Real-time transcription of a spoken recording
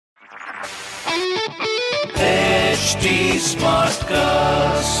HT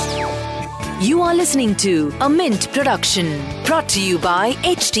Smartcast. You are listening to a Mint production brought to you by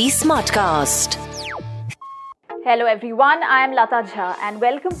HT Smartcast. Hello everyone, I am Lata Jha and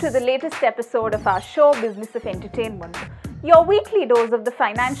welcome to the latest episode of our show Business of Entertainment, your weekly dose of the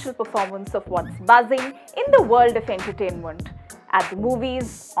financial performance of what's buzzing in the world of entertainment, at the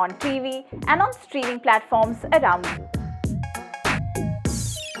movies, on TV and on streaming platforms around you.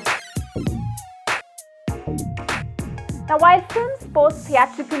 Now, while films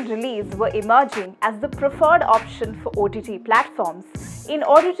post-theatrical release were emerging as the preferred option for OTT platforms in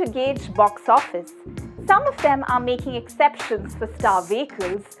order to gauge box office, some of them are making exceptions for star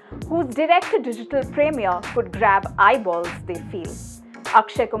vehicles whose direct-to-digital premiere could grab eyeballs, they feel.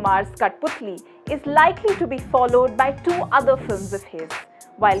 Akshay Kumar's Kathputli is likely to be followed by two other films of his,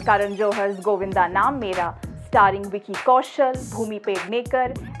 while Karan Johar's Govinda Naam Mera, starring Vicky Kaushal, Bhumi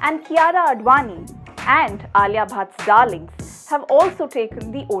Pednekar and Kiara Advani, and Alia Bhatt's Darlings have also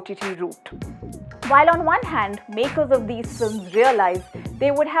taken the OTT route. While on one hand, makers of these films realized they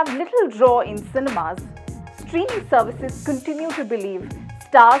would have little draw in cinemas, streaming services continue to believe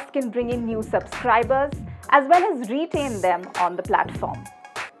stars can bring in new subscribers as well as retain them on the platform.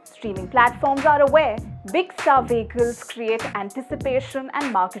 Streaming platforms are aware big star vehicles create anticipation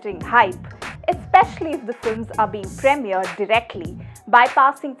and marketing hype, especially if the films are being premiered directly,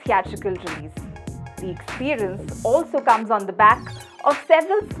 bypassing theatrical release. The experience also comes on the back of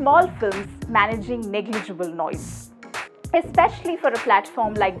several small films managing negligible noise, especially for a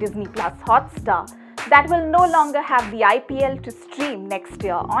platform like Disney Plus Hotstar that will no longer have the IPL to stream next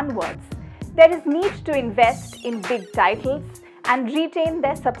year onwards. There is need to invest in big titles and retain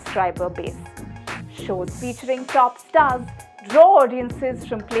their subscriber base. Shows featuring top stars draw audiences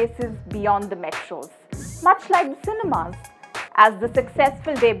from places beyond the metros, much like the cinemas, as the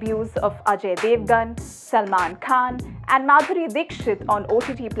successful debuts of Ajay Devgan, Salman Khan and Madhuri Dixit on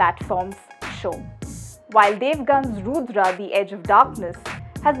OTT platforms show. While Devgan's Rudra, The Edge of Darkness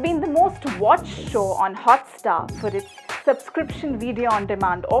has been the most watched show on Hotstar for its subscription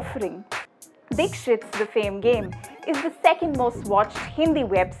video-on-demand offering, Dixit's The Fame Game is the second most watched Hindi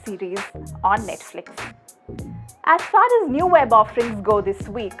web series on Netflix. As far as new web offerings go this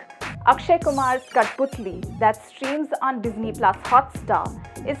week, Akshay Kumar's Kathputli that streams on Disney Plus Hotstar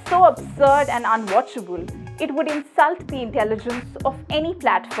is so absurd and unwatchable, it would insult the intelligence of any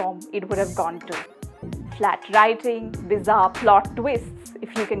platform it would have gone to. Flat writing, bizarre plot twists,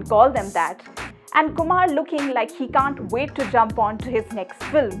 if you can call them that, and Kumar looking like he can't wait to jump on to his next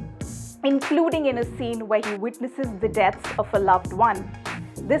film, including in a scene where he witnesses the deaths of a loved one.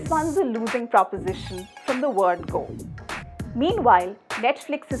 This one's a losing proposition from the word go. Meanwhile,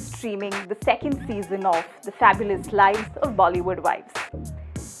 Netflix is streaming the second season of The Fabulous Lives of Bollywood Wives.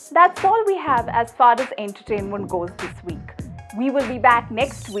 That's all we have as far as entertainment goes this week. We will be back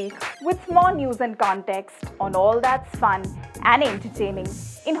next week with more news and context on all that's fun and entertaining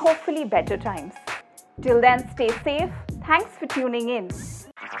in hopefully better times. Till then, stay safe. Thanks for tuning in.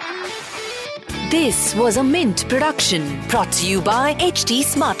 This was a Mint production brought to you by HT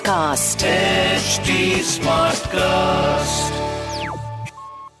Smartcast. HT Smartcast.